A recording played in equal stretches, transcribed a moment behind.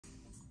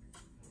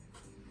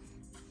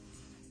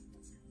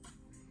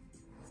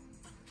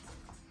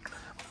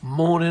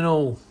Morning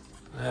all,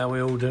 how are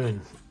we all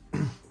doing?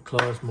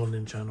 Clive's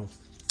Modelling Channel.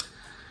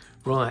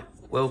 Right,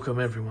 welcome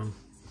everyone.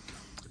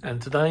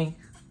 And today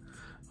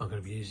I'm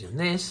going to be using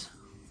this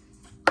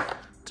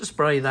to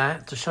spray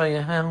that to show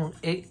you how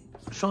it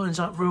shines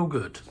up real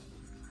good.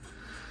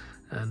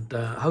 And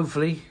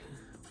hopefully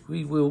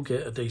we will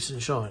get a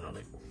decent shine on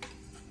it.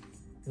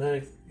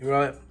 No, you're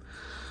right.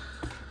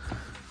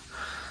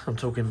 I'm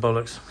talking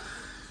bollocks.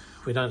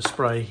 We don't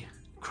spray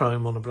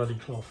chrome on a bloody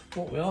cloth.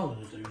 What we are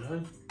going to do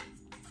though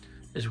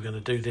is we're going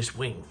to do this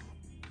wing.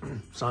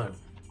 So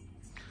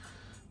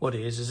what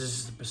it is this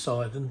is the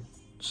Poseidon.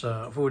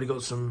 So I've already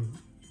got some,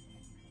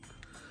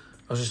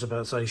 I was just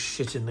about to say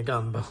shit in the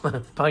gun,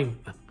 but paint.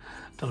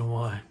 Don't know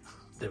why.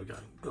 There we go.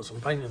 Got some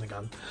paint in the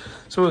gun.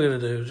 So what we're going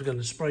to do is we're going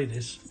to spray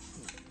this,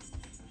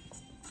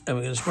 and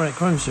we're going to spray it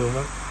chrome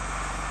silver.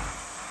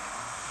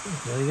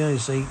 There you go. You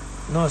see,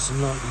 nice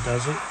and lightly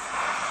does it.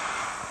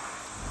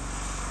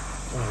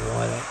 I don't know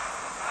why that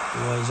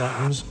always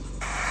happens.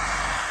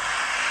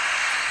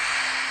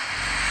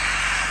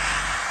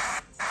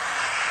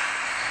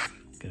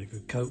 Get a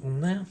good coat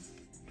on there.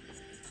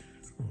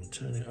 I'm going to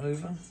turn it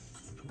over,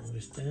 put all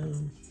this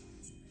down.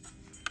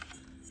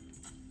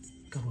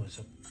 God, it's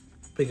a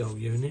big old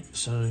unit,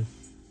 so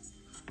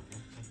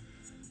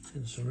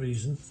hence the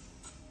reason.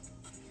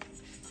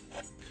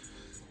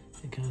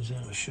 It comes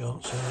out of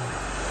shot, so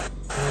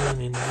down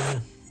in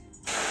there.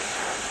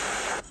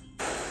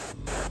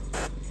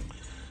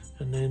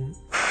 And then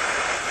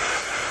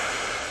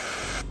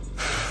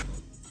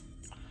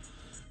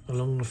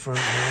along the front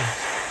there.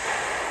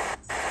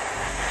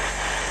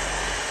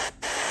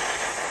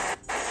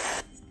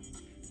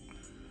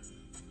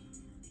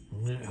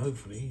 And that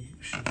hopefully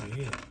should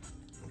be it.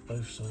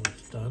 Both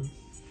sides done.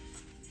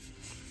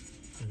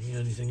 And the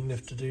only thing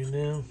left to do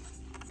now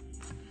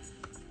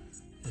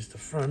is the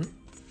front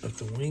of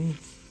the wing.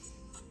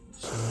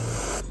 So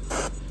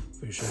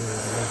we should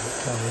already have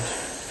it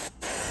covered.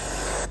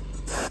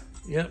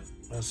 Yep,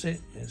 that's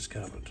it, it's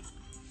covered.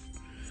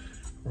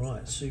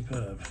 Right,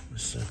 superb.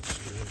 Let's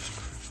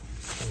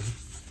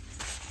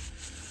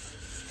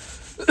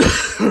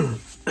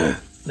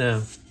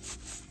now,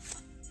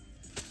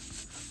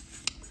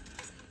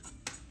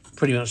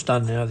 pretty much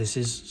done now this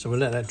is, so we'll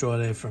let that dry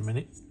there for a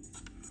minute.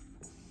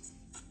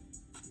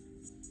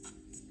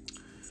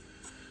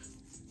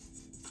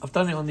 I've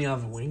done it on the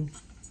other wing,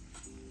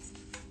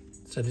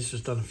 so this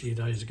was done a few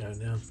days ago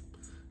now,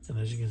 and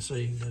as you can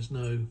see there's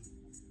no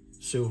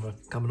silver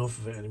coming off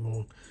of it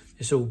anymore.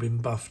 It's all been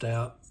buffed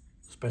out,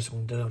 especially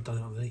when I've done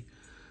it on the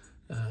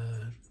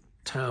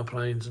tail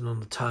planes and on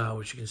the tail,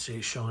 which you can see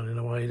it shining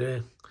away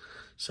there.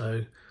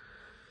 So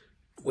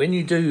when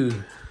you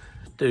do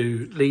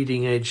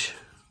leading edge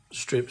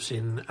strips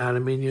in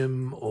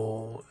aluminium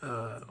or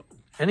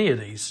any of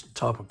these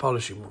type of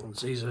polishing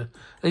ones, these are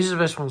the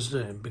best ones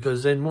to do,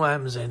 because then what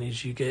happens then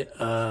is you get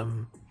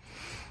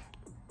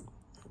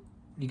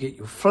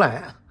your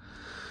flat,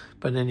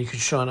 but then you can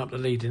shine up the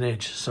leading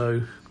edge.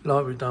 So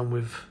like we've done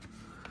with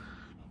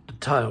the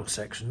tail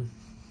section,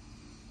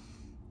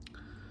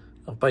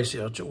 all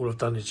I've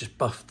done is just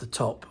buffed the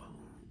top,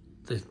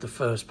 the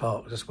first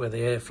part, that's where the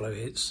airflow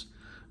hits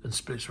and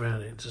splits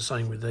around it. It's the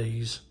same with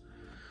these,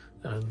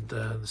 and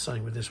the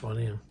same with this one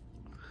here.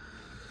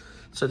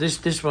 So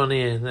this one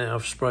here, now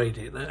I've sprayed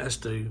it, that has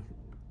to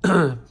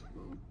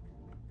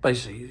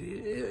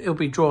basically, it'll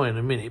be dry in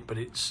a minute, but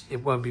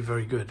it won't be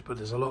very good, but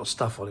there's a lot of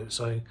stuff on it,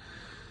 so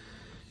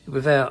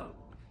without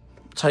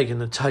taking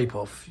the tape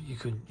off,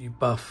 you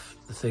buff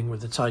the thing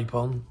with the tape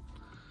on.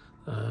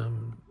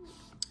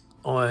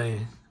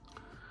 I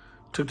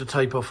took the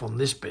tape off on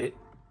this bit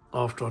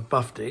after I'd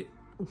buffed it,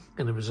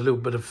 and there was a little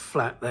bit of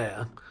flat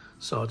there,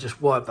 so I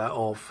just wiped that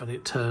off and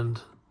it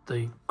turned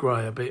the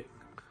grey a bit,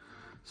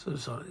 so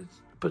it's like, it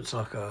puts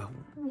like a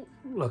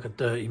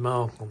dirty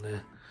mark on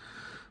there.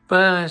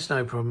 But it's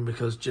no problem,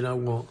 because do you know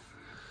what,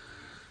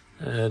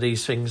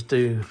 these things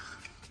do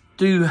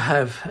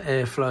have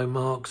airflow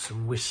marks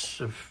and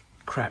wisps of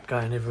crap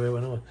going everywhere.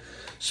 When I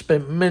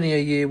spent many a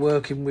year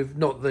working with,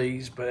 not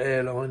these, but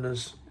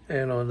airliners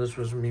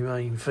was my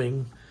main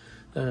thing.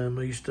 I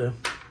used to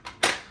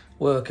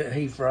work at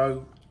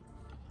Heathrow,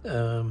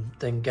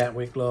 then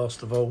Gatwick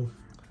last of all,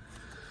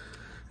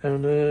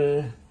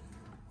 and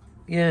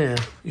yeah,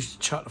 used to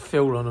chuck the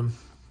fuel on them.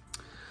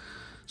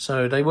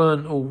 So they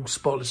weren't all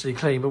spotlessly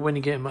clean, but when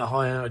you get them at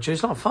high altitude,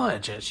 it's like fighter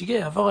jets. You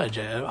get a fighter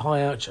jet at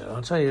high altitude,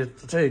 I'll tell you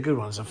a good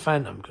one is a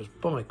Phantom, because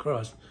by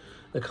Christ,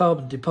 the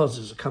carbon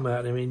deposits that come out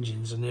of them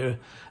engines and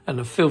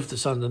the filth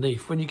that's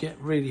underneath, when you get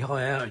really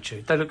high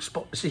altitude, they look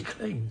spotlessly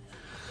clean.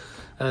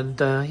 And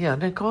yeah, I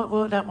didn't quite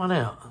work that one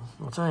out,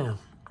 I'll tell you.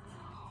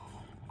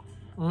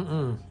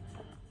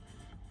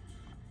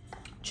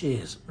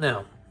 Cheers.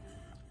 Now,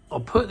 I'll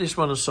put this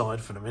one aside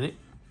for a minute,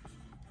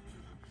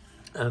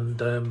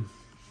 and I'll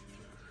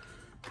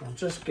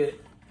just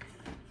get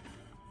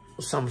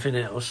something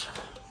else,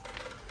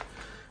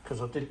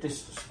 because I did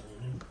this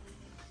morning.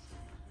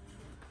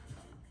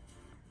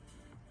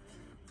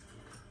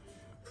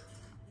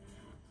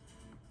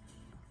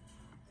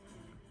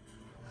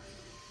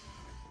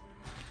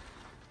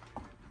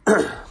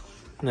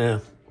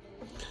 Now,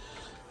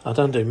 I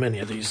don't do many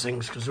of these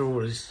things because they're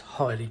always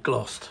highly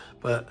glossed,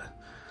 but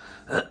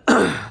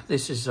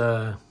this is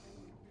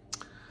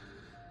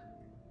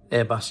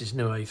Airbus's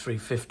new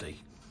A350.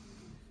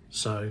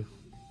 So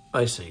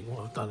basically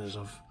what I've done is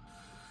I've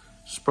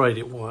sprayed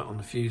it white on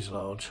the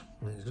fuselage,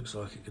 and it looks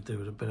like it could do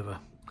with a bit of a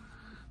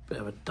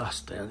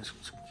dust down. There's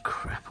some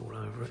crap all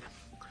over it.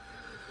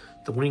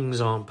 The wings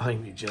aren't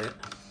painted yet,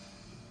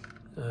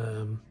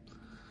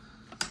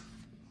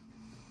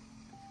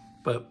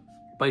 but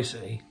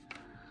basically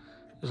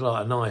there's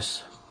like a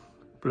nice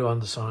blue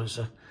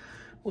undersilencer.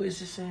 What is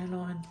this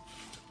airline?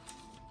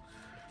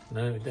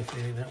 No,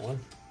 definitely ain't that one.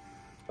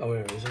 Oh,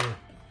 here it is, here.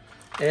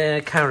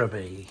 Air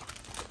Caribbean.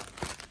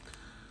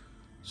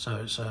 So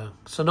it's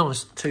a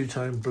nice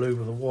two-tone blue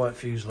with a white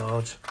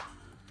fuselage,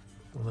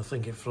 and I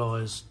think it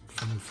flies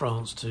from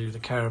France to the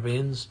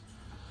Caribbeans.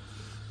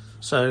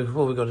 So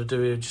what we've got to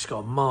do here, just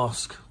got to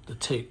mask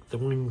the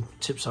wing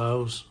tip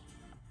sails,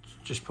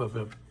 just put a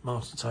bit of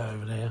master tape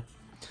over there,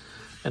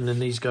 and then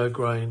these go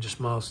grey and just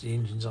mask the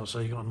engines up, so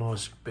you've got a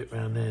nice bit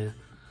round there.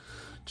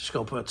 Just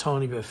got to put a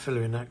tiny bit of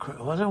filler in that crack.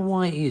 I don't know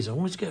why it is. I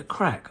always get a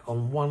crack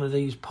on one of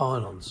these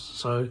pylons.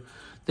 So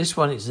this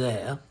one is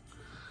there,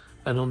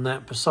 and on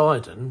that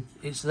Poseidon,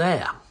 it's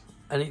there.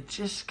 And it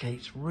just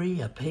keeps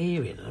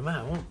reappearing. No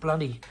matter what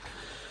bloody...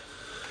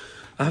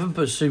 I haven't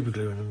put super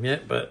glue in them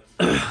yet, but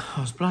I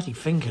was bloody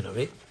thinking of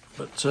it.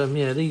 But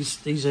yeah,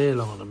 these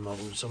airliner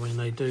models, I mean,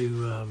 they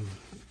do,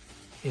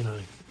 you know,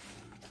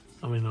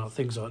 I mean, like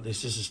things like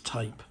this is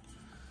tape.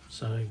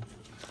 So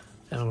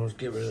how I'll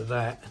get rid of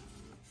that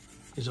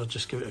is I'll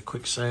just give it a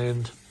quick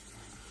sand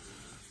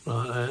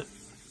like that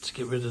to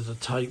get rid of the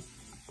tape,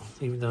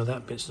 even though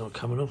that bit's not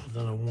coming off. I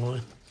don't know why.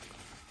 You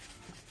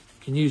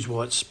can use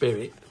white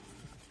spirit,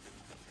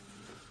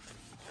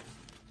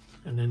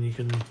 and then you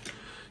can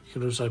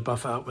also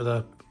buff it up with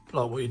like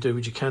what you do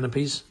with your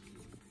canopies,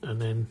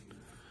 and then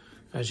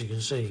as you can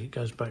see it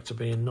goes back to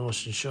being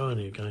nice and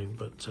shiny again.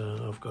 But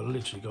I've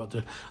literally got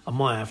to, I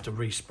might have to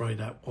respray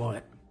that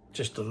white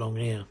just along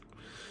here,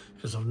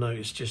 because I've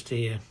noticed just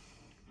here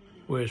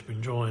where it's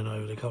been drying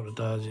over the couple of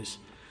days,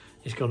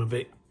 it's gone a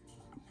bit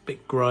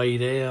grey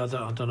there. I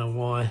don't know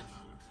why.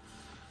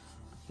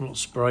 I've not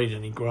sprayed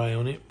any grey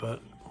on it,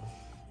 but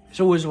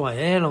it's always the way.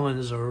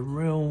 Airliners are a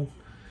real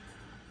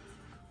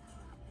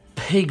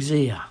pig's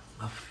ear.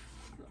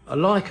 I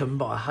like them,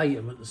 but I hate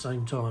them at the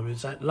same time.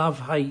 It's that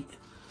love-hate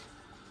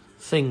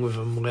thing with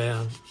them,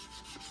 where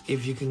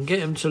if you can get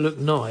them to look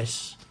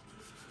nice,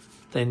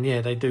 then yeah,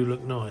 they do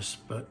look nice,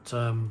 but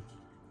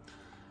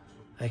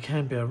they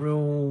can be a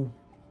real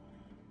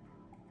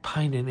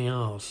pain in the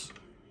arse.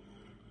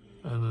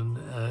 And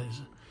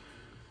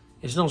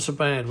it's not so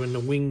bad when the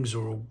wings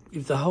are all...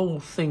 If the whole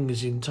thing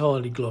is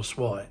entirely gloss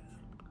white,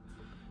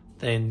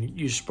 then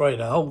you spray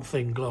the whole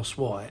thing gloss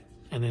white,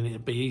 and then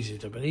it'd be easy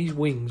to... But these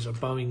wings are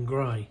Boeing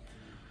grey.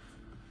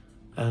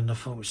 And I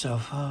thought to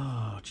myself,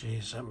 oh,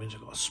 jeez, that means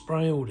I've got to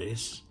spray all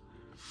this,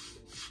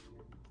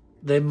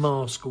 then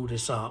mask all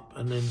this up,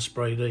 and then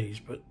spray these.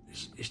 But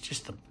it's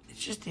just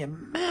the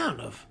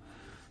amount of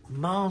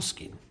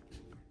masking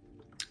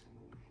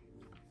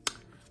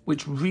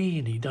which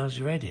really does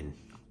your head in.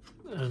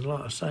 And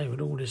like I say,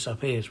 with all this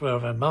up here, it's where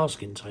I've had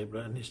masking tape,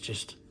 and it's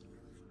just...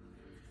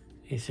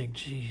 You think,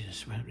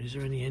 Jesus, man, is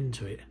there any end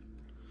to it?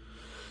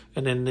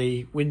 And then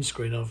the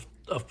windscreen, I've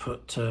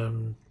put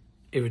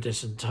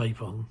iridescent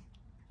tape on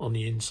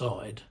the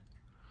inside,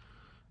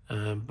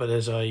 but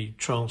there's a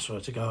transfer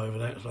to go over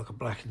that. It's like a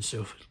black and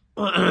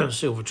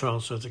silver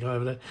transfer to go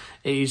over there.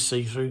 It is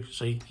see-through,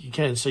 so you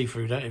can see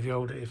through that if you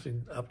hold it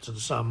up to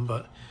the sun,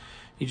 but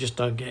you just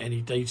don't get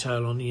any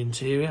detail on the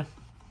interior.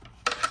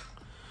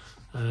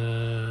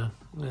 Yeah,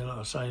 like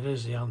I say,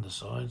 there's the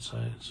underside, so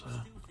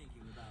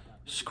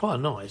it's quite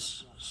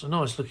nice. It's a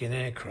nice looking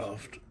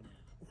aircraft,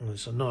 and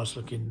it's a nice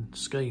looking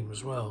scheme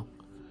as well.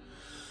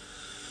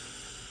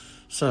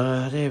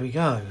 So there we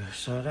go.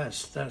 So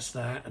that's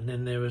that. And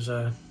then there was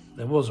a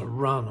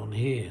run on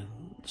here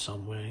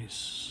somewhere. It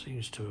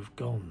seems to have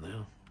gone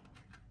now.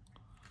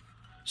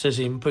 Says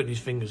him putting his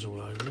fingers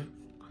all over it.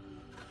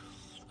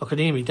 I can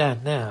hear me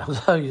dad now,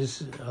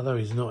 although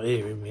he's not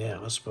here in my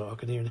house, but I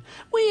can hear him.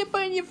 Well, you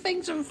putting your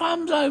fingers and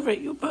thumbs over it,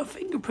 you'll put a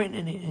fingerprint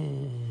in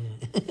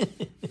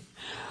it.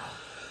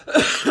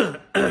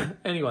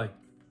 Anyway,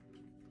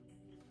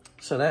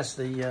 so that's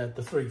the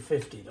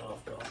 350 that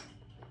I've got.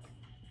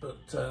 But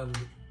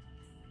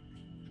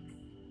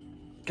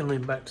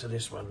coming back to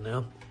this one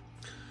now.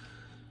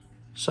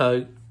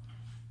 So,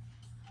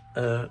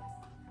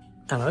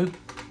 hello,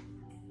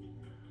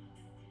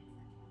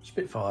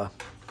 Spitfire.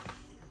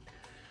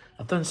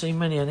 I don't see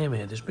many of them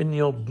here. There's been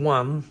the odd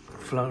one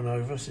flown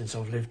over since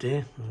I've lived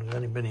here. I've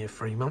only been here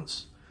 3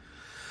 months.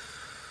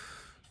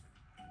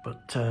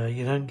 But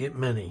you don't get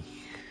many.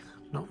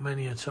 Not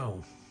many at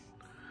all.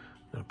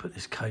 I'm going to put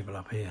this cable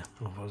up here,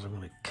 otherwise I'm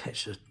going to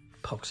catch the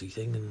epoxy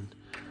thing. And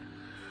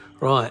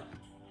right.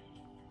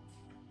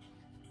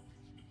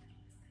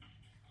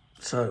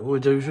 So what we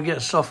do is we get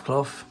a soft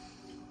cloth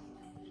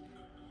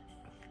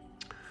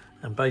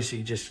and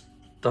basically just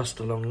dust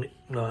along it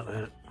like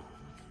that.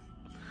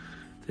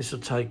 This will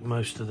take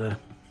most of the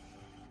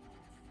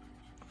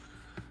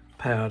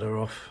powder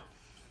off.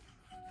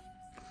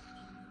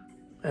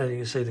 As you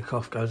can see, the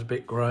cloth goes a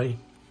bit grey.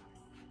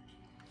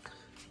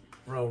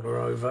 Roll her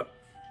over.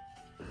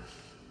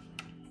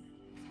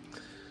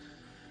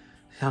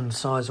 The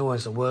underside's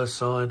always the worst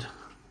side.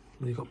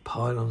 You've got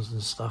pylons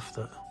and stuff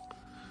that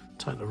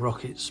take the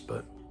rockets,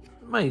 but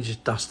maybe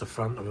just dust the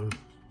front of them.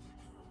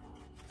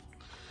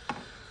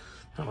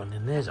 That one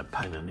in there's a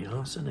pain in the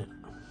arse, isn't it?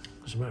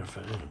 As a matter of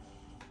fact,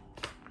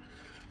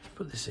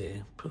 put this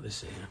here, put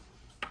this here.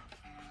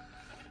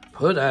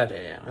 Put that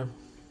there.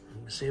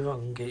 Let's see if I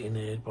can get in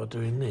here by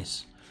doing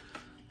this.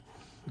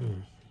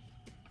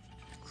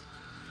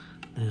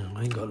 Yeah,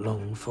 I ain't got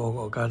long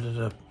before I've got to go to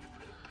the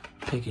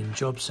pigging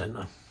job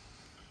centre.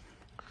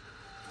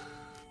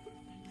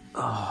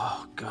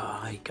 Oh,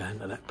 God, I hate going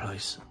to that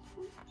place.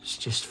 It's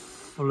just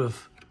full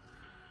of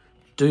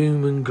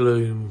doom and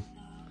gloom.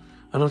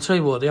 And I'll tell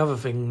you what, the other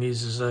thing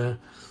is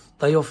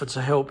they offer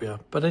to help you,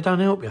 but they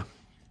don't help you.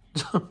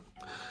 So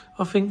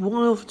I think,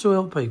 why offer to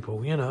help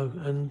people, you know?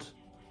 And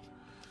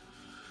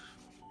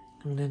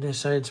then they're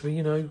saying to me,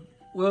 you know,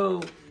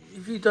 well,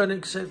 if you don't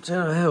accept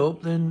our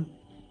help, then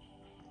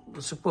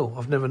I said, well,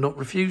 I've never not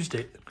refused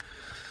it.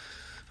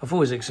 I've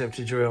always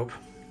accepted your help,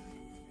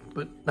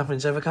 but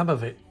nothing's ever come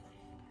of it.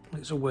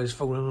 It's always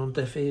fallen on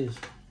deaf ears.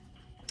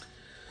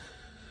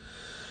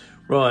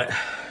 Right,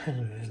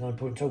 there's no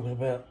point talking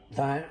about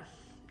that.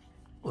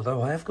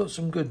 Although I have got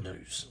some good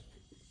news.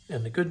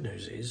 And the good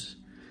news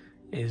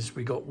is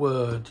we got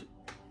word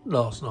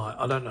last night.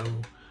 I don't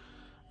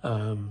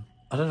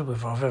know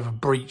whether I've ever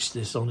breached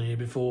this on here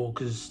before,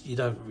 because you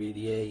don't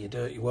really air your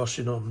dirty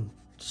washing on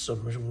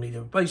submarine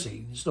media.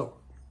 Basically, it's not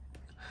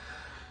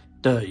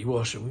dirty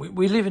washing.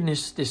 We live in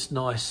this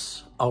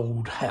nice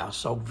old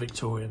house, old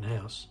Victorian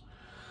house,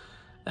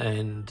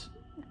 and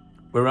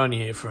we're only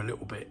here for a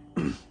little bit.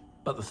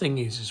 But the thing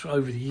is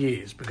over the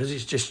years, because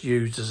it's just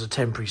used as a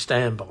temporary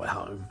standby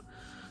home,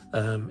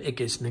 it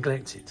gets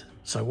neglected.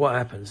 So what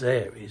happens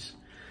there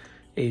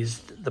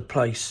is the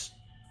place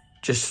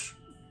just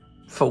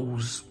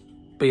falls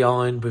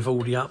behind with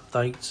all the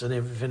updates and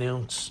everything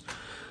else,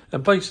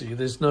 and basically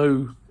there's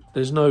no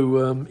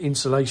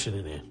insulation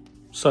in here.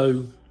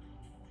 So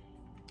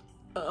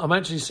I'm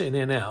actually sitting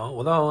here now,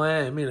 although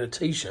I am in a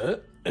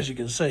t-shirt, as you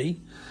can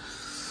see.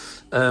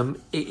 It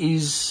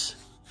is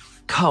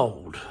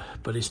cold,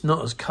 but it's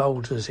not as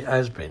cold as it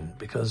has been,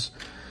 because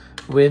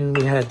when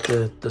we had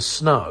the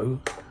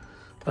snow,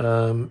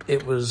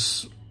 it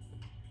was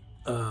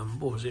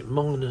what was it,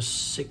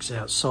 -6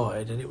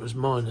 outside, and it was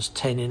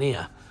 -10 in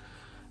here.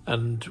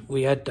 And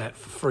we had that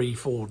for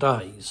 3-4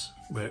 days,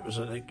 where it was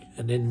like,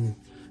 and then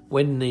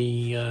when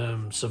the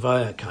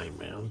surveyor came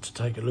round to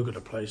take a look at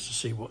the place to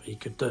see what he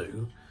could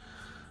do,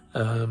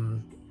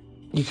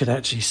 you could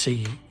actually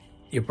see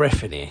your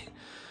breath in here,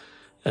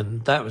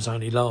 and that was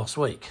only last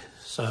week.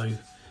 So,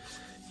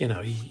 you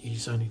know,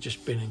 he's only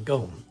just been and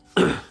gone.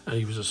 And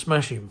he was a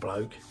smashing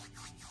bloke,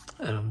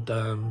 and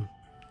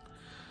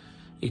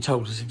he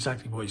told us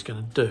exactly what he's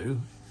going to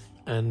do.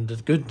 And the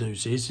good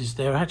news is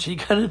they're actually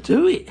going to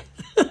do it.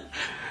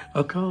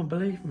 I can't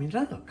believe me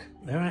luck.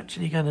 They're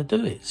actually going to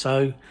do it.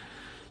 So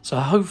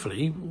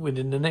hopefully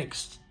within the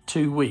next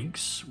 2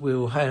 weeks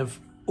we'll have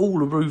all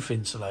the roof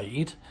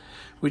insulated,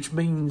 which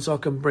means I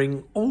can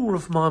bring all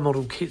of my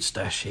model kit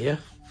stash here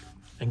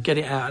and get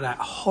it out of that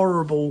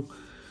horrible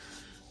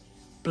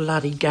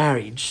bloody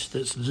garage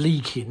that's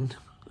leaking,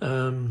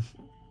 and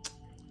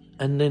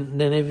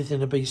then everything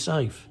will be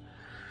safe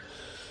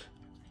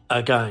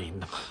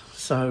again.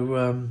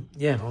 So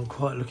yeah, I'm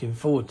quite looking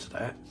forward to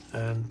that,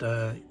 and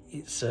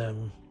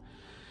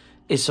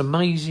it's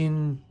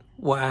amazing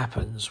what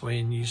happens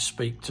when you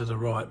speak to the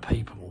right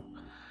people.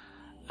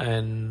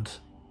 And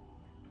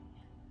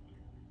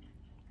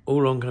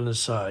all I'm going to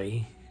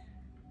say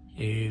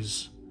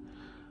is,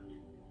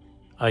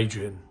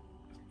 Adrian,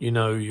 you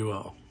know who you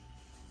are.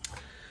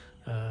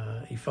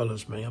 He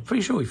follows me. I'm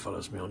pretty sure he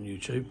follows me on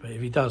YouTube, but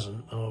if he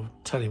doesn't, I'll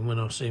tell him when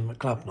I see him at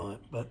club night.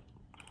 But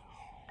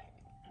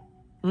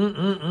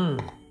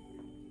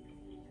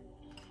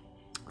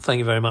thank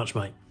you very much,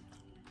 mate.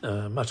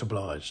 Much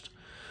obliged.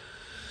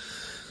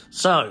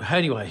 So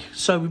anyway,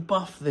 so we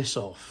buffed this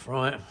off,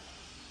 right?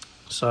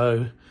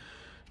 So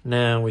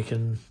now we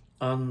can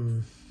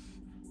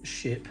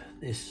unship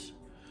this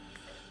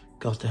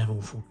goddamn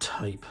awful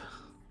tape.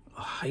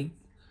 I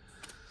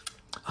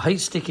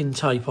hate sticking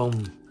tape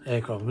on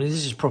aircraft. I mean,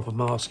 this is proper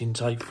masking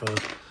tape for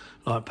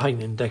like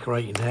painting and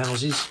decorating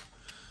houses,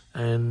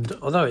 and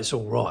although it's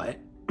all right,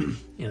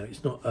 you know,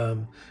 it's not,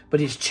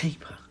 but it's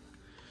cheaper.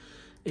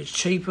 It's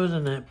cheaper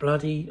than that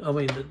bloody, I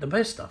mean, the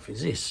best stuff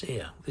is this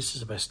here. This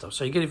is the best stuff.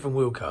 So you get it from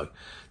Wilco.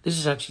 This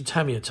is actually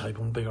Tamiya tape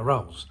on bigger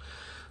rolls.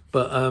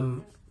 But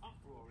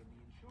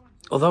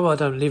although I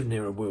don't live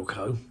near a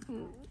Wilco,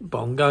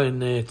 but I'm going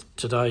there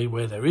today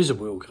where there is a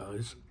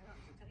Wilco's,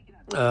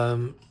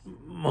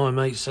 my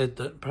mate said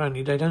that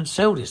apparently they don't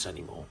sell this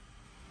anymore.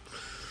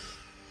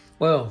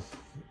 Well,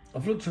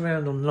 I've looked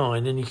around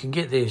online and you can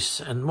get this,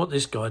 and what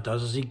this guy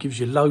does is he gives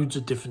you loads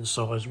of different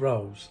size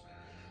rolls.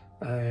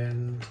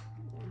 And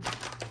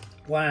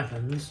what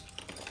happens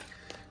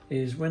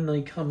is when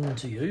they come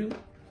to you,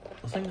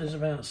 I think there's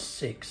about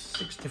six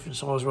different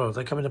size rolls.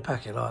 They come in a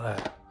packet like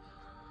that.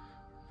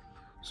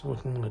 So we're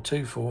looking at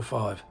 2, 4,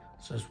 5.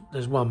 So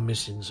there's one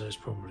missing, so it's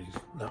probably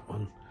that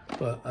one.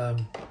 But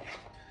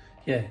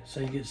yeah, so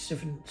you get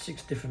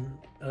 6 different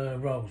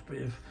rolls. But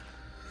if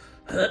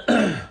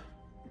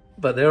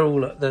but they're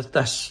all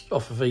that's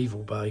off of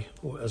Evil Bay,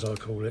 as I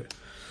call it.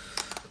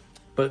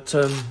 But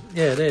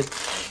yeah,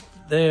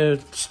 they're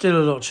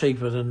still a lot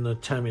cheaper than the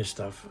Tamiya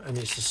stuff, and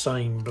it's the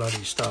same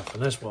bloody stuff,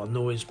 and that's what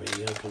annoys me.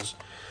 Because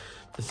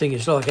the thing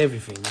is, like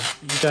everything,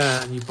 you go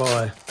out and you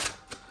buy,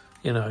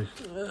 you know,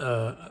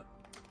 a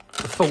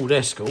Ford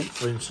Escort,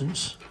 for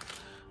instance,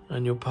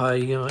 and you'll pay,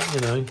 you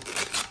know,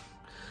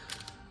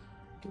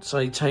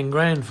 say 10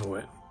 grand for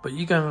it. But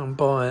you go and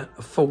buy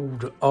a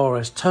Ford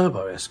RS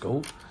Turbo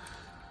Escort,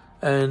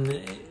 and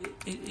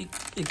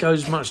it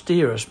goes much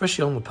dearer,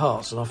 especially on the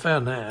parts. And I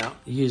found that out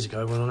years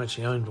ago when I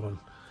actually owned one.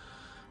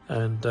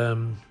 And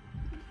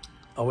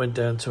I went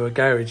down to a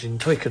garage in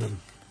Twickenham,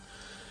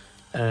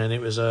 and it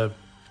was a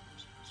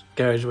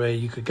garage where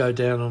you could go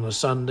down on a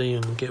Sunday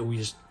and get all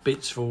your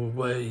bits for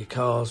your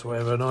cars,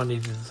 whatever. And I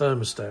needed a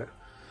thermostat,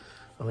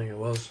 I think it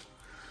was.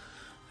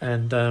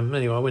 And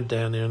anyway, I went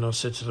down there and I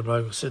said to the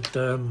bloke, I said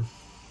I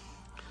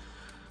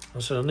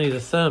need a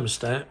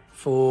thermostat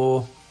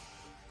for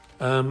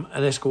an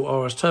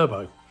Escort RS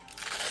Turbo.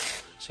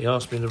 So he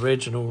asked me the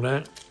reg and all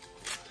that,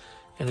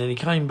 and then he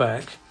came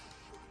back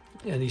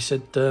and he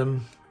said,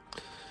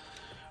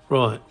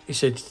 right, he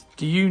said,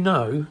 do you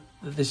know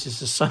that this is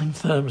the same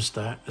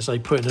thermostat as they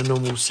put in a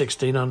normal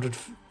 1600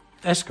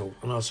 Escort?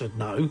 And I said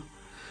no,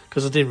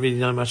 because I didn't really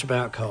know much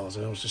about cars.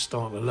 I was just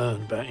starting to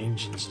learn about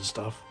engines and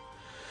stuff.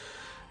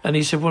 And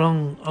he said, well,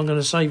 I'm going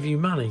to save you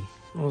money.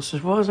 And I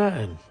said, why is that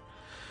then?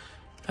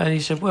 And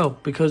he said, well,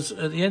 because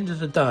at the end of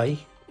the day,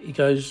 he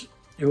goes,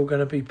 you're going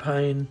to be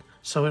paying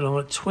something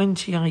like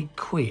 28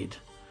 quid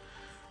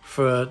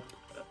for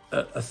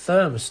a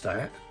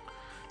thermostat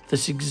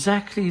that's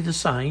exactly the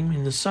same,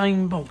 in the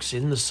same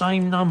boxing, the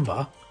same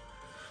number,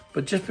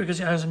 but just because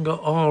it hasn't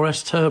got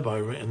RS Turbo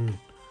written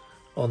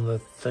on the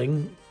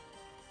thing,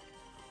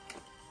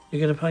 you're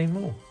going to pay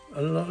more,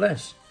 a lot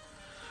less,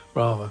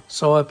 rather.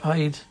 So I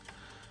paid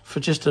for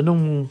just a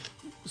normal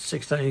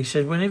 16. He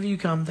said, whenever you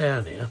come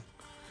down here,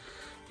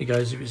 he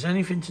goes, if it's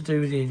anything to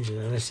do with the engine,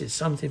 unless it's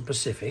something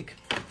specific,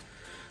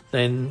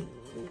 then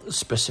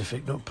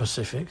specific,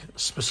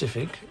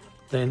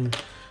 then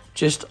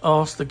just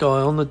ask the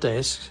guy on the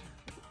desk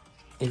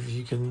if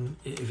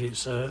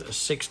it's a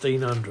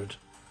 1600.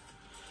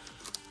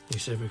 He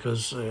said,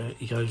 because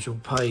he goes, you'll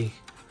pay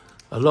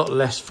a lot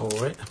less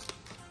for it,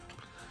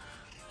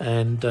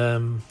 and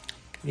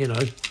you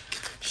know,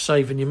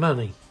 saving your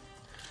money.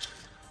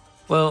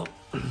 Well,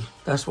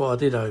 that's what I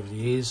did over the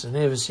years, and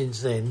ever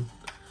since then,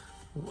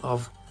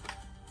 I've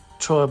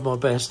tried my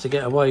best to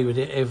get away with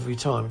it every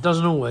time. It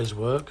doesn't always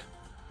work,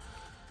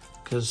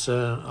 because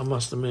I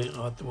must admit,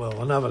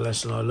 another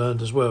lesson I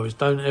learned as well is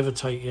don't ever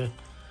take your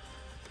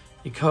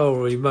car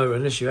or your motor,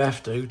 unless you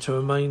have to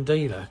a main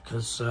dealer,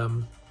 because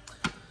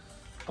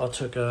I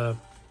took a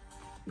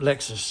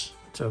Lexus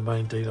to a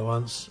main dealer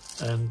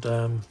once, and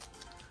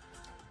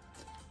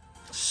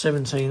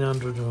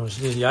 1,700 or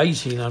nearly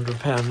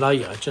 £1,800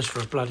 later, just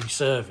for a bloody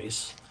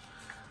service.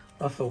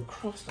 I thought,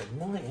 Christ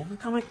almighty, how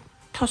come it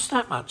cost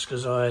that much?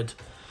 Because I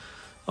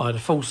had a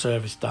full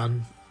service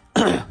done,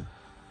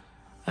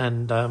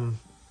 and the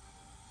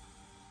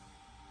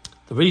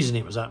reason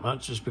it was that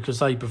much is because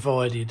they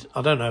provided,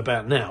 I don't know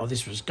about now,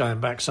 this was going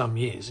back some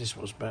years, this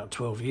was about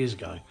 12 years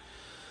ago,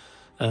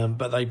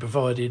 but they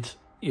provided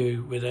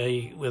you with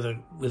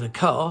a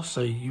car,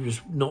 so you was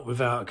not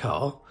without a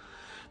car.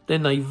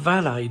 Then they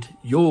valeted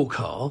your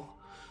car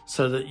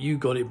so that you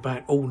got it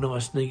back all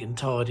nice, neat and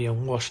tidy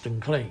and washed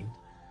and clean.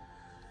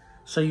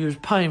 So you was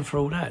paying for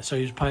all that. So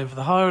you was paying for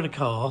the hire of the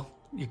car,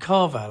 your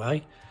car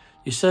valet,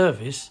 your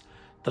service,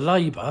 the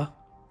labour,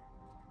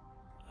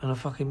 and a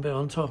fucking bit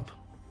on top.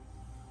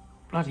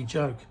 Bloody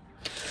joke.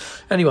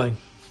 Anyway,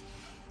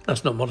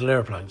 that's not model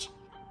aeroplanes.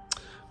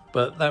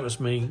 But that was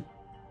me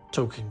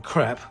talking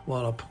crap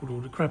while I pulled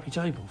all the crappy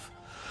tape off.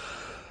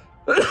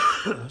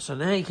 So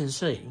now you can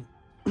see,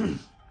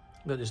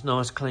 got this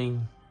nice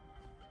clean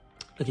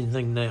looking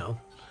thing now,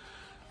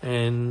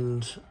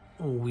 and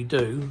all we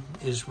do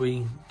is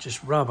we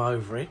just rub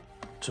over it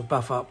to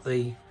buff up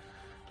the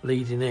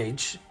leading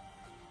edge.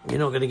 You're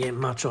not going to get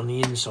much on the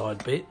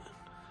inside bit,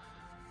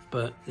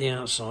 but the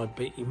outside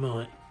bit you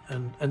might,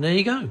 and there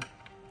you go.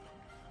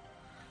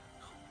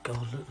 Oh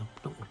God, look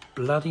the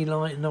bloody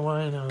light in the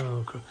way.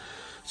 Oh,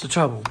 it's the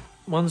trouble.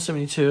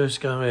 172 S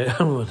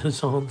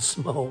aren't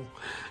small.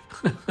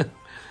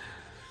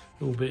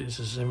 All bits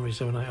of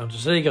 7800.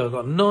 So there you go. I've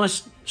got a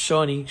nice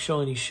shiny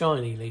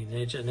leading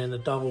edge, and then a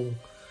double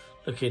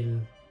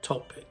looking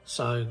top bit.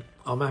 So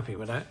I'm happy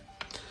with that.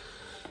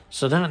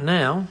 So that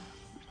now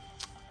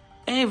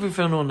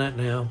everything on that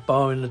now,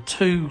 barring the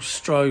 2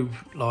 strobe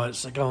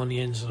lights that go on the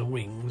ends of the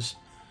wings,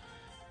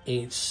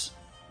 it's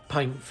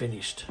paint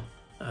finished.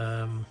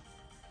 And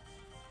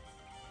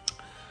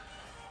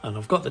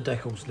I've got the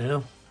decals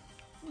now,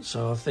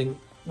 so I think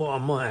what I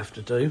might have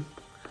to do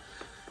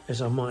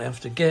is I might have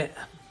to get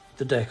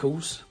the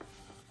decals.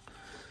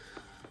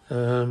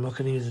 I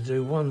can either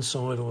do one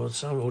side or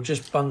some, or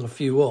just bung a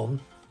few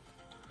on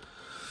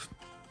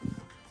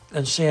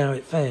and see how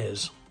it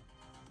fares.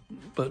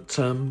 But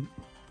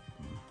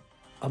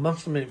I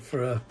must admit,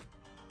 for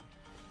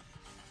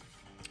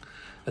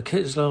a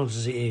kit as large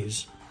as it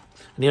is,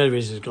 and the only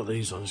reason it's got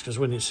these on is because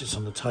when it sits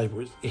on the table,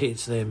 it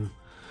hits them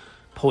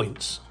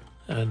points,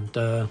 and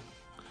yeah,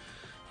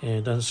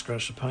 it doesn't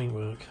scratch the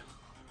paintwork.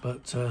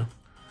 But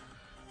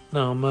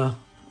no,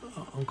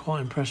 I'm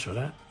quite impressed with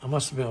that. I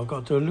must admit, I've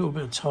got to do a little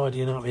bit of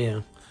tidying up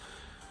here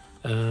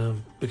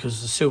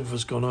because the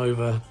silver's gone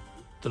over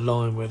the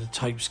line where the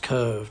tape's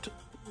curved.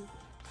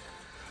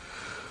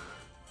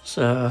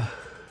 So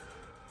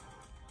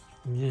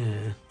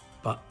yeah,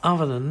 but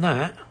other than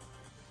that,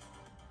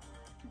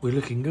 we're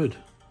looking good.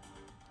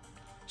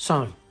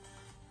 So,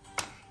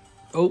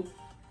 oh,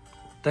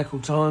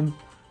 decal time.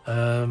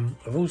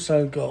 I've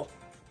also got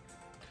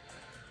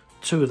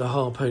 2 of the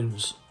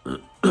harpoons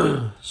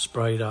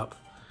sprayed up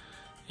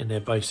in their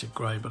basic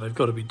grey, but they've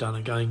got to be done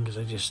again because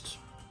they just,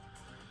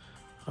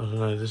 I don't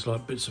know, there's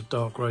like bits of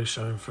dark grey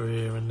showing through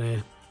here and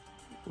there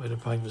where the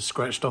paint was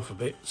scratched off a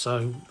bit,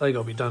 so they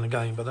got to be done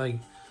again, but they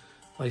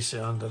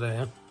sit under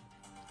there.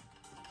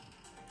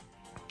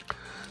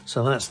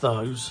 So that's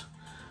those.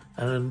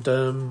 And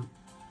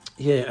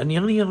yeah, and the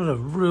only other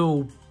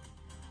real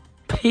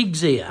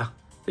pig's ear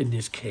in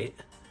this kit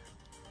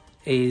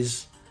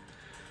is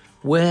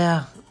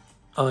where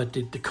I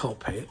did the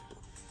cockpit.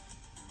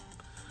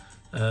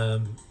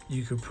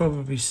 You could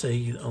probably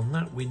see on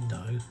that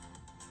window,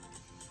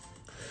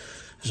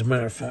 as a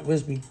matter of fact,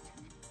 where's my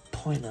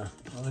pointer?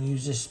 I'm going to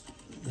use this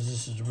because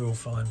this is a real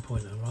fine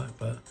pointer, right?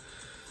 But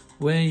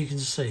where you can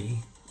see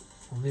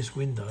on this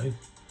window,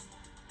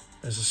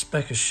 there's a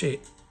speck of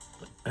shit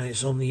and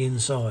it's on the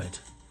inside.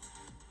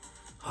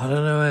 I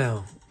don't know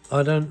how.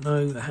 I don't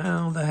know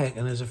how the heck,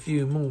 and there's a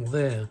few more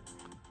there.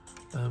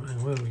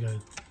 And where we go?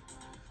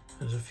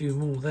 There's a few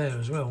more there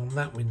as well on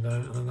that window,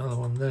 and another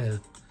one there.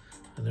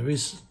 And there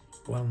is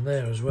one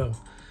there as well.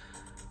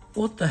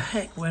 What the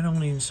heck went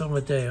on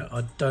inside there?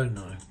 I don't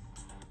know.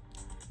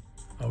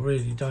 I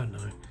really don't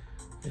know.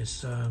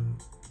 It's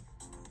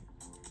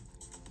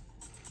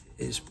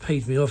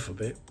peed me off a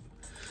bit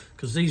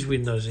because these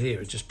windows here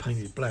are just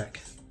painted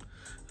black,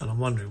 and I'm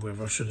wondering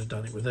whether I should have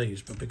done it with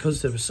these. But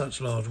because there were such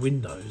large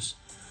windows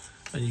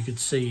and you could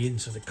see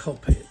into the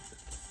cockpit,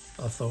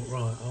 I thought,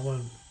 right,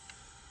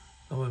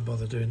 I won't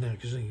bother doing that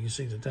because you can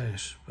see the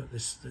dash. But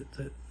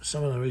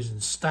some of the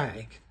reason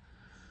static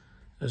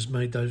has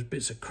made those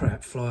bits of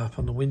crap fly up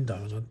on the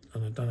window,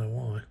 and I don't know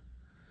why.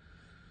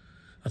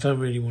 I don't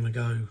really want to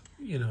go,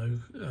 you know,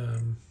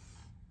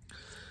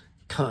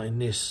 cutting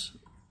this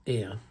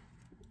here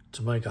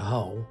to make a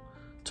hole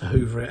to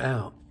hoover it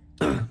out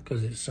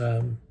because it's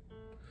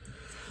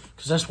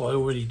because that's what I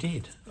already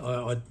did.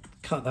 I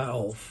cut that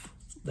off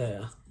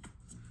there.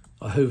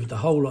 I hoovered the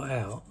whole lot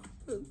out,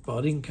 but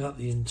I didn't cut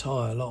the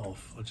entire lot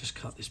off. I just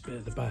cut this bit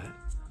at the back,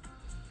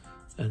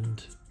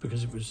 and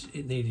because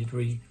it needed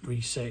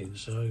resetting,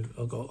 so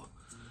I got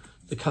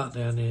the cut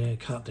down there,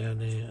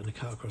 and the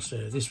cut across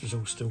there. This was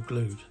all still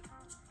glued,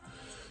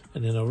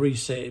 and then I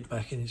reset it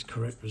back in its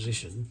correct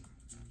position.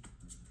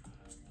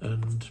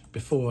 And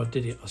before I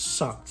did it, I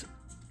sucked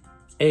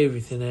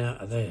everything out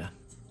of there.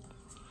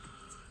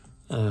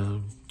 I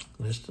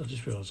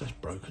just realised that's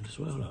broken as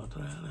well. I don't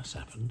know how that's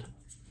happened.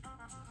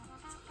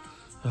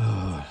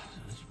 Oh,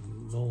 there's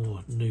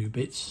more new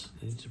bits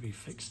that need to be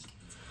fixed.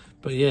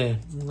 But yeah,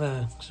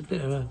 it's a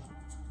bit of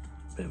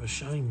a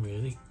shame,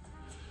 really.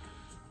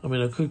 I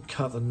mean, I could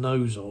cut the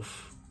nose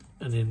off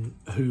and then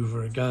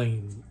hoover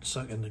again,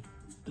 sucking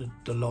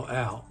the lot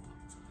out.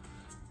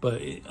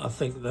 But I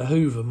think the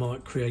hoover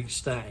might create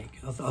static.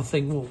 I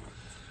think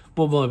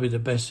what might be the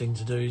best thing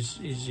to do is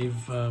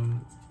if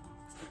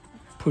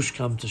push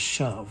come to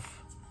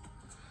shove,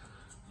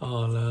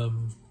 I'll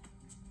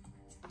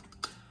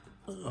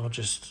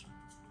just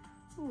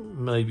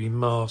maybe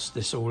mask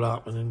this all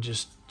up and then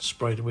just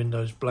spray the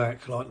windows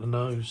black like the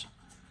nose,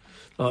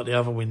 like the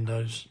other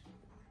windows.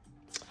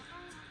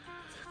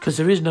 Because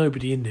there is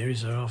nobody in there,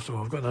 is there, after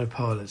all? I've got no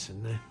pilots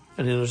in there.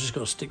 And then I've just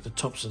got to stick the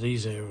tops of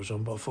these aerials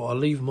on, but I thought I'll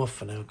leave them off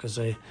for now because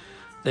they're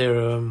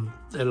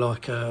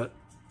like a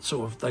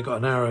sort of, they got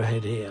an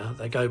arrowhead here,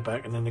 they go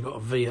back, and then they've got a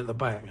V at the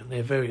back, and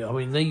they're very, I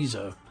mean, these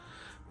are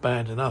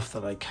bad enough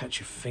that they catch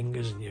your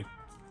fingers and your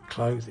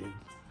clothing,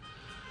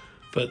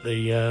 but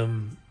the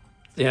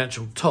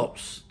actual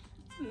tops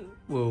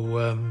will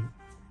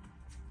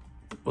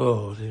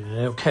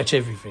they'll catch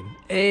everything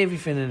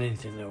and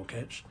anything they'll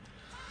catch.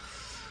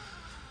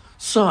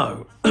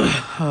 So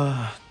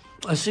I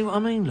see what I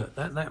mean. Look,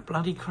 that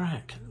bloody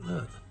crack.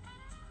 Look,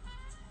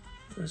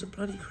 there's a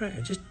bloody crack.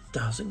 It just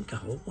doesn't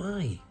go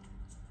away.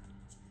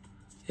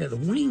 Yeah, the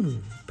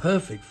wing,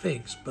 perfect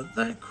fix, but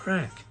that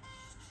crack,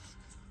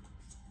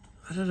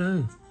 I don't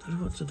know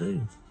what to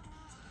do.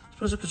 I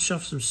suppose I could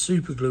shove some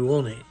super glue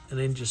on it and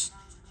then just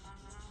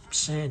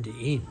sand it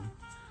in,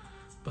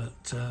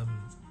 but yeah,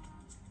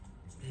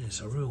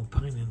 it's a real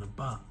pain in the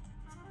butt.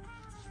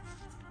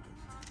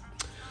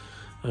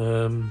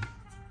 And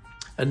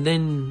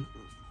then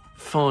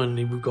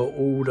finally we've got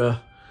all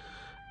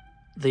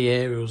the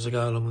aerials that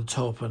go along the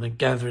top and a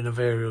gathering of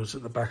aerials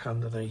at the back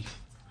underneath.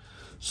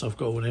 So I've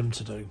got all them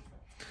to do.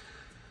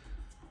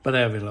 But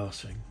that'll be the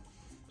last thing.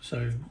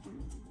 So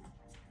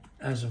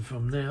as of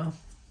from now,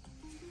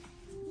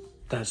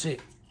 that's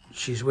it.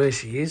 She's where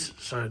she is.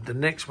 So the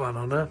next one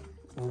on her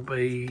will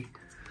be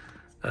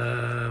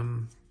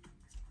the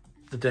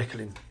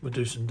decaling. We'll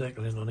do some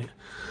decaling on it.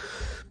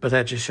 But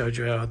that just showed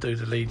you how I do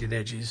the leading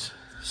edges.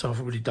 So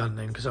I've already done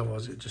them because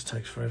otherwise it just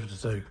takes forever to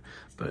do.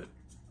 But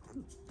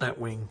that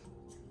wing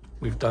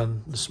we've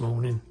done this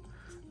morning.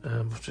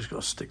 I've just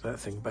got to stick that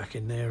thing back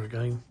in there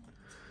again.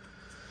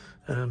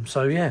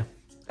 So yeah.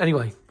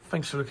 Anyway,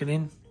 thanks for looking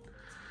in.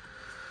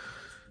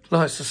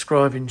 Like,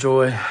 subscribe,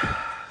 enjoy.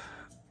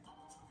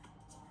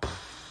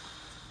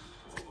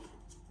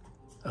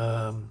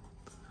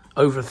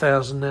 Over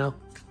 1,000 now.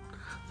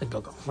 I think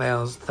I've got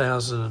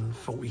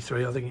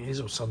 1,043, I think it is,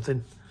 or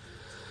something.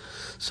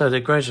 So they're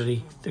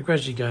gradually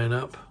going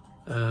up.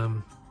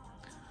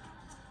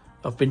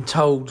 I've been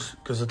told,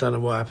 because I don't know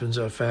what happens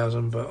at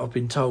 1,000, but I've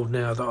been told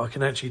now that I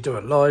can actually do a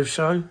live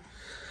show.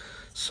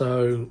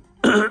 So,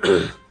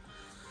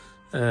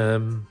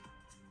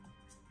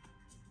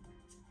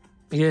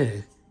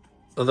 yeah.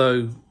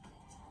 Although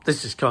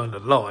this is kind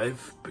of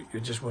live, but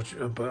you're just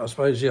watching. But I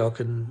suppose, yeah, I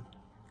can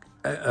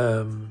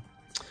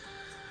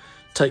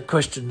take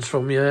questions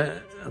from you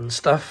and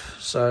stuff.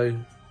 So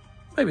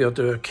maybe I'll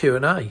do a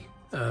Q&A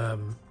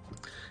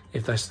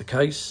if that's the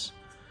case.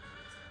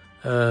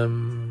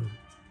 I'm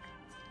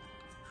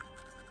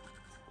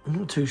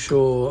not too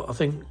sure. I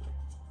think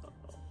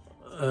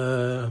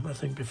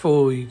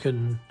before you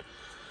can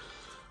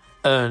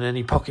earn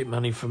any pocket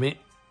money from it,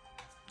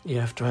 you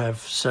have to have a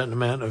certain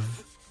amount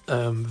of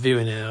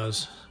viewing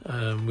hours,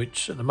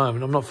 which at the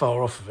moment I'm not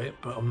far off of it,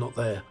 but I'm not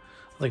there.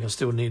 I think I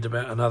still need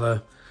about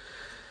another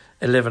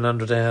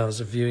 1,100 hours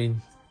of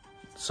viewing.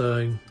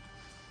 So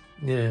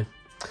yeah,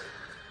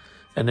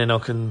 and then I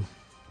can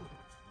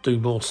do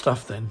more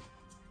stuff then.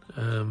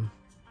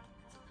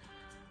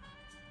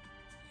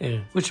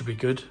 Yeah, which would be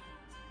good.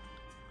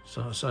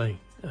 So I say,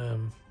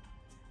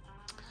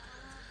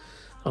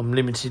 I'm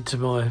limited to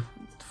my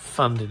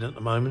funding at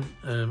the moment.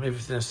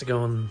 Everything has to go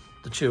on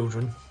the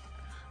children,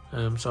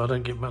 so I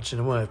don't get much in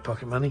the way of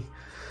pocket money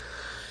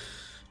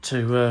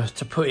to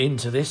put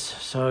into this.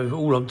 So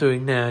all I'm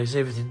doing now is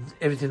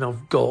everything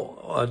I've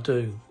got, I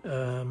do.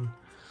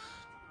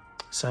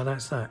 So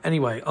that's that.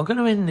 Anyway, I'm going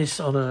to end this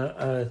on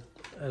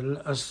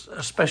a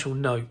special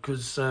note,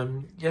 because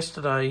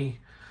yesterday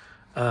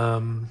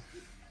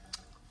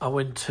I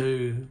went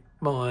to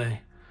my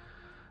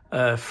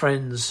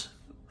friend's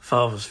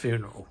father's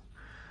funeral,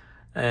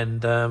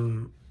 and I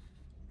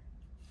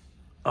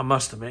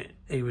must admit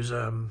he was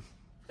a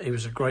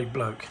great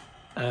bloke,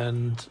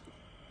 and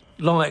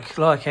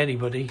like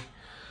anybody,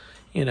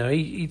 you know,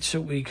 he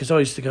took me, because I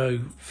used to go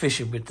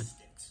fishing with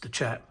the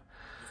chap,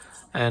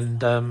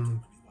 and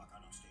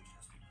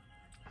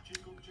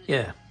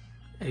yeah,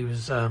 he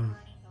was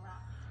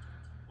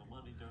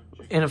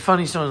in a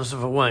funny sort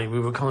of a way, we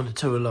were kind of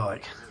two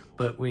alike,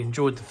 but we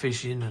enjoyed the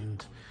fishing,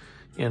 and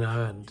you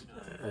know, and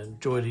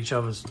enjoyed each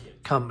other's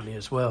company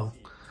as well.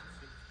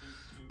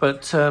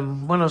 But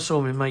when I saw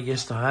my mate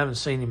yesterday, I haven't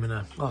seen him in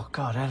a hell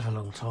of a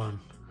long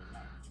time.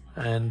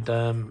 And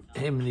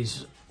him and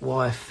his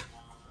wife,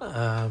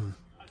 I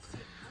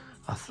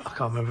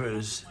can't remember if it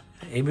was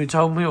him who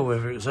told me or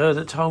whether it was her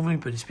that told me,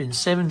 but it's been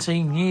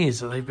 17 years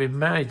that they've been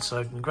married.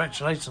 So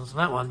congratulations on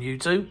that one, you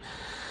two.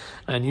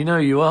 And you know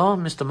you are,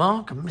 Mr.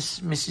 Mark and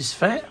Mrs.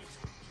 Fett.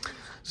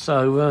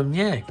 So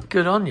yeah,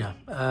 good on you.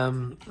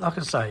 Like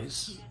I say,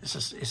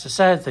 it's a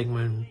sad thing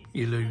when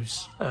you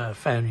lose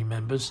family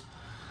members,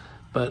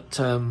 but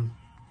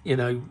you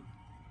know,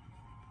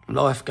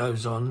 life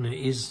goes on.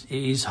 It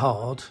is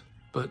hard,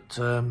 but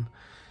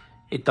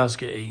it does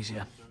get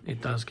easier.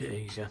 It does get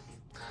easier.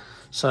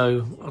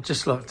 So I'd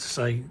just like to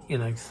say, you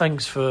know,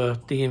 thanks for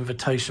the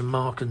invitation,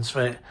 Mark and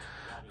Svet.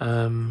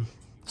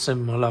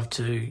 Send my love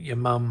to your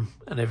mum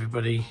and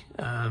everybody.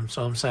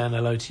 So I'm saying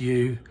hello to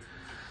you,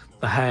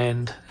 the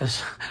hand,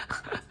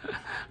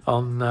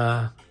 on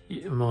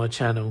my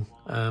channel.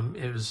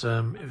 It was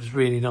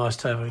really nice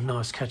to have a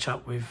nice catch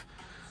up with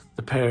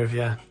the pair of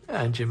you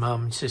and your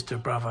mum, sister,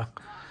 brother,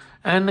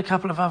 and a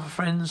couple of other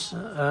friends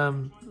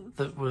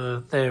that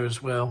were there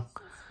as well.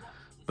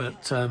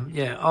 But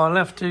yeah, I'll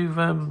have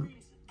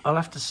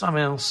to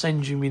somehow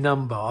send you my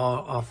number.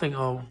 I think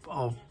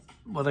I'll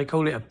what they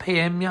call it, a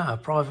PM, yeah, a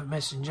private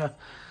messenger.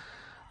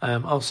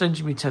 I'll send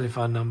you my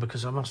telephone number,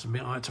 because I must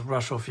admit I had to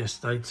rush off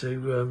yesterday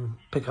to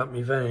pick up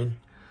my van,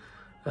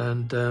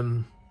 and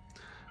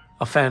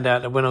I found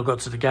out that when I got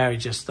to the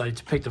garage yesterday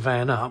to pick the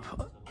van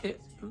up,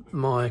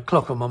 my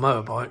clock on my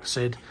motorbike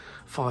said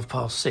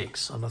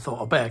 6:05, and I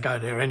thought I better go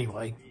there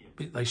anyway.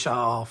 They shut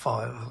at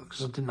 5:30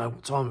 because I didn't know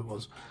what time it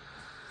was.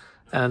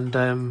 And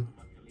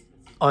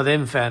I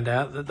then found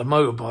out that the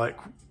motorbike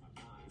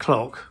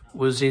clock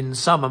was in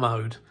summer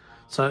mode,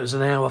 so it was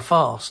an hour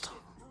fast.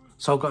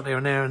 So I got there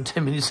an hour and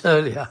 10 minutes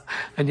earlier,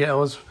 and yet I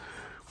was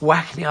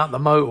whacking up the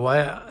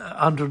motorway at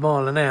 100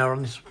 mile an hour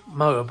on this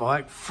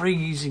motorbike,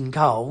 freezing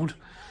cold,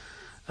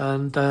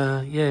 and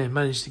yeah,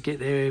 managed to get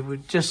there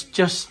with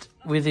just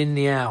within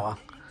the hour,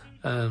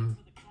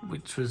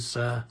 which was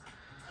all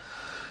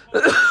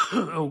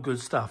good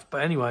stuff.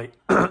 But anyway,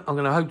 I'm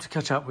going to hope to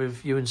catch up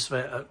with you and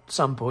Svet at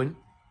some point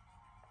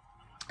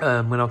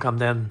when I come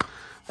down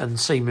and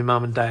see my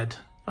mum and dad,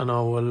 and I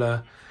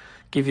will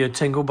give you a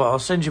tinkle, but I'll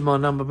send you my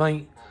number,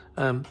 mate.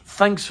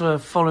 Thanks for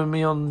following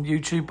me on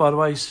YouTube, by the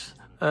way,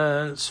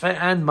 Svet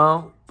and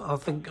Mark. I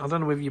don't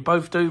know whether you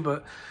both do,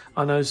 but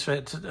I know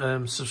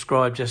Svet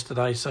subscribed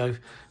yesterday, so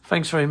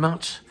thanks very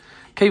much.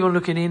 Keep on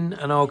looking in,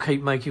 and I'll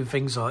keep making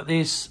things like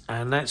this,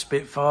 and that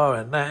Spitfire,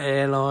 and that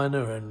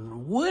airliner,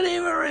 and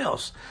whatever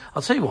else.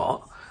 I'll tell you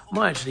what, I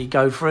might actually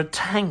go for a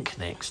tank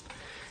next.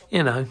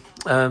 You know,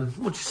 what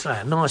do you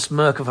say, a nice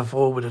Merkava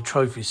 4 with a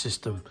trophy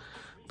system.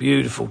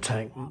 Beautiful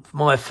tank,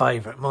 my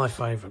favourite.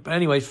 But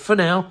anyway, for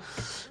now,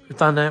 we've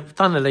done that. We've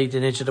done the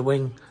leading edge of the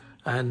wing,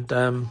 and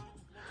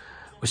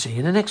we'll see you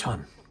in the next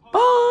one.